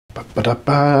Hi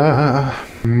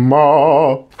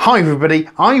everybody,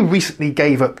 I recently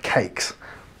gave up cakes,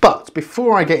 but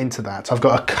before I get into that, I've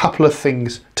got a couple of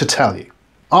things to tell you.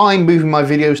 I'm moving my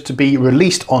videos to be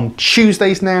released on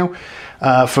Tuesdays now,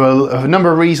 for a number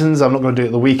of reasons. I'm not going to do it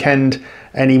at the weekend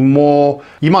anymore.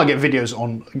 You might get videos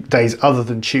on days other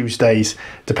than Tuesdays,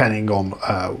 depending on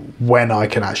when I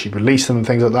can actually release them and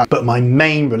things like that. But my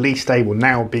main release day will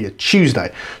now be a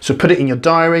Tuesday. So put it in your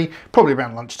diary, probably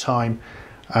around lunchtime,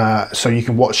 so you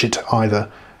can watch it either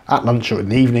at lunch or in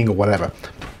the evening or whatever.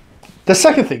 The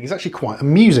second thing is actually quite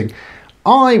amusing.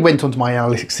 I went onto my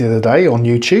analytics the other day on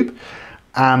YouTube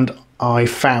and I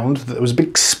found that there was a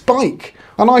big spike,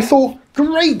 and I thought,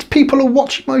 great, people are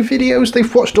watching my videos,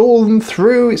 they've watched all of them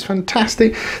through, it's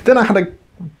fantastic. Then I had a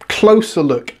closer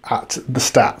look at the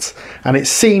stats, and it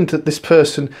seemed that this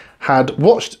person had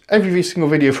watched every single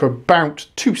video for about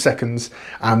 2 seconds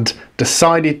and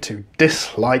decided to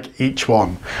dislike each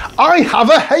one. I have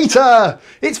a hater!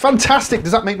 It's fantastic.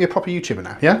 Does that make me a proper YouTuber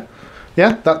now? Yeah?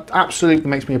 Yeah? That absolutely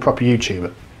makes me a proper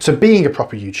YouTuber. So being a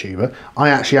proper YouTuber, I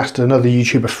actually asked another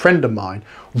YouTuber friend of mine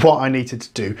what I needed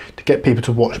to do to get people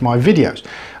to watch my videos.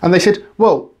 And they said,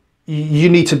 well, you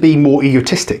need to be more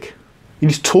egotistic. You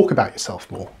need to talk about yourself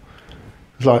more.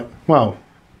 It's like, well,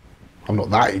 I'm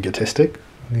not that egotistic.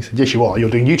 And he said, yes, you are.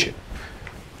 You're doing YouTube.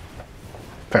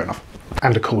 Fair enough.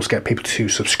 And of course, get people to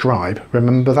subscribe.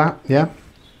 Remember that? Yeah?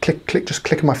 Just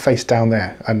click on my face down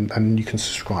there and you can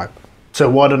subscribe. So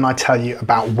why don't I tell you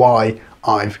about why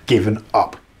I've given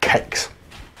up cakes.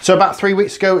 So about 3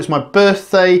 weeks ago, it was my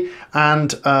birthday,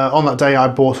 and on that day I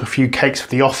bought a few cakes for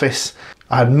the office.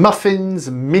 I had muffins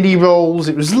and mini rolls.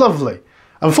 It was lovely.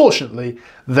 Unfortunately,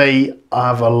 they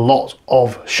have a lot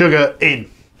of sugar in.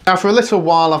 Now for a little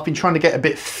while I've been trying to get a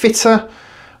bit fitter.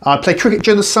 I play cricket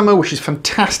during the summer, which is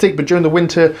fantastic, but during the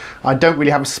winter I don't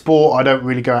really have a sport. I don't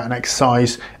really go out and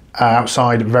exercise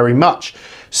outside very much.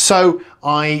 So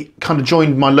I kind of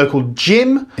joined my local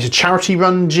gym. It's a charity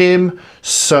run gym,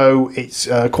 so it's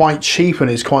quite cheap and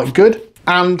it's quite good.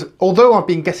 And although I've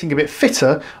been getting a bit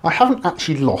fitter, I haven't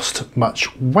actually lost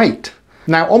much weight.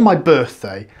 Now on my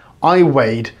birthday, I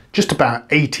weighed just about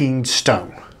 18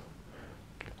 stone.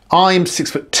 I'm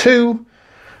 6'2".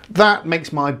 That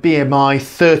makes my BMI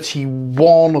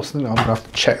 31 or something. I'm gonna have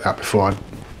to check that before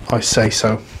I say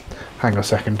so. Hang on a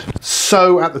second.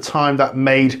 So at the time that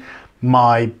made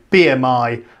my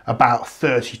BMI about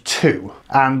 32.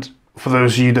 And for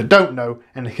those of you that don't know,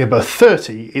 anything above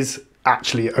 30 is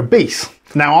actually obese.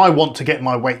 Now I want to get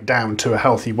my weight down to a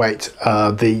healthy weight.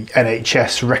 The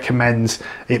NHS recommends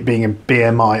it being a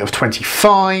BMI of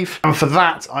 25. And for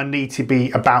that, I need to be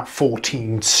about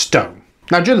 14 stone.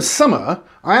 Now during the summer,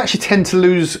 I actually tend to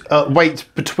lose weight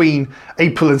between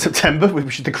April and September,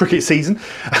 which is the cricket season.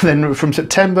 And then from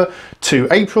September to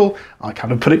April, I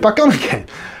kind of put it back on again.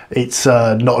 It's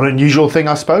not an unusual thing,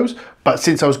 I suppose. But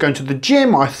since I was going to the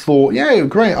gym, I thought, yeah,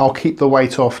 great, I'll keep the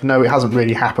weight off. No, it hasn't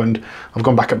really happened. I've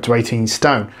gone back up to 18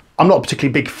 stone. I'm not a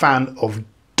particularly big fan of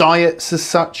diets as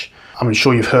such. I'm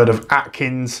sure you've heard of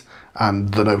Atkins and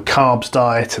the no carbs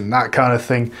diet and that kind of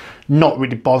thing. Not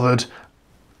really bothered.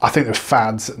 I think they're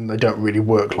fads and they don't really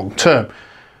work long term.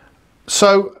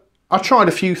 So I tried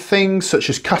a few things such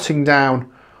as cutting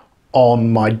down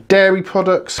on my dairy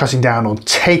products, cutting down on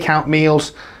takeout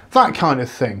meals, that kind of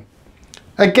thing.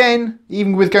 Again,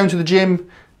 even with going to the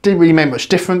gym, didn't really make much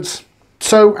difference.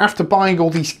 So after buying all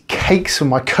these cakes for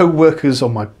my co-workers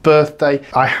on my birthday,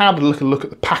 I had a look at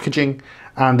the packaging,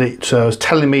 and it was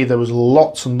telling me there was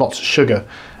lots and lots of sugar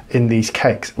in these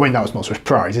cakes. Well, that was not a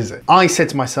surprise, is it? I said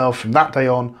to myself from that day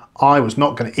on, I was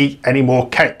not going to eat any more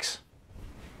cakes.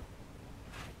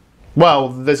 Well,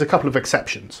 there's a couple of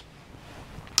exceptions.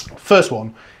 First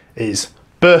one is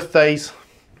birthdays,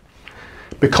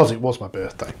 because it was my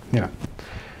birthday, you know.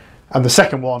 And the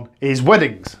second one is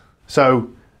weddings. So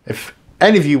if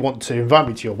any of you want to invite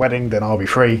me to your wedding, then I'll be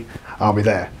free, I'll be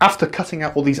there. After cutting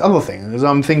out all these other things,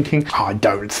 I'm thinking, I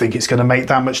don't think it's going to make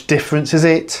that much difference, is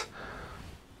it?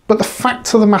 But the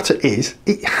fact of the matter is,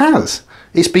 it has.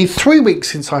 It's been 3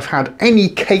 weeks since I've had any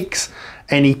cakes,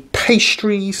 any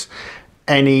pastries,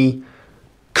 any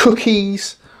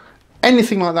cookies,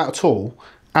 anything like that at all,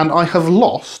 and I have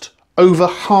lost over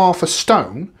half a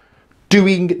stone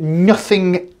doing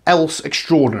nothing else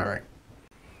extraordinary.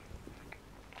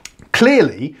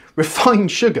 Clearly,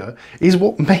 refined sugar is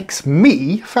what makes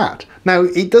me fat. Now,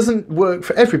 it doesn't work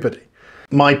for everybody.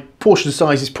 My portion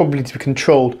size is probably to be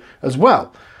controlled as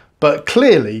well, but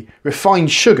clearly,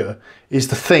 refined sugar is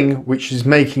the thing which is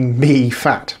making me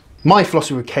fat. My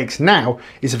philosophy with cakes now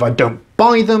is if I don't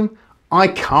buy them, I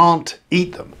can't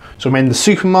eat them. So I'm in the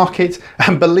supermarket,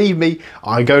 and believe me,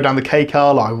 I go down the cake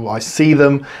aisle, I see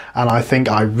them, and I think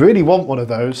I really want one of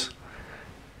those,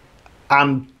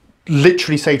 and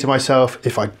literally say to myself,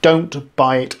 if I don't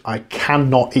buy it, I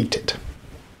cannot eat it.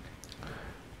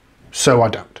 So I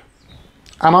don't.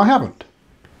 And I haven't.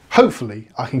 Hopefully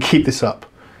I can keep this up.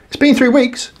 It's been 3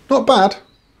 weeks, not bad.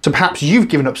 So perhaps you've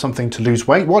given up something to lose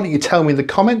weight. Why don't you tell me in the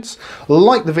comments?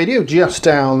 Like the video just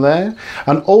down there,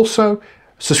 and also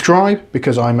subscribe,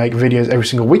 because I make videos every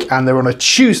single week and they're on a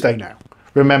Tuesday now.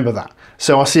 Remember that.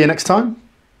 So I'll see you next time.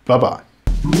 Bye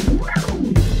bye.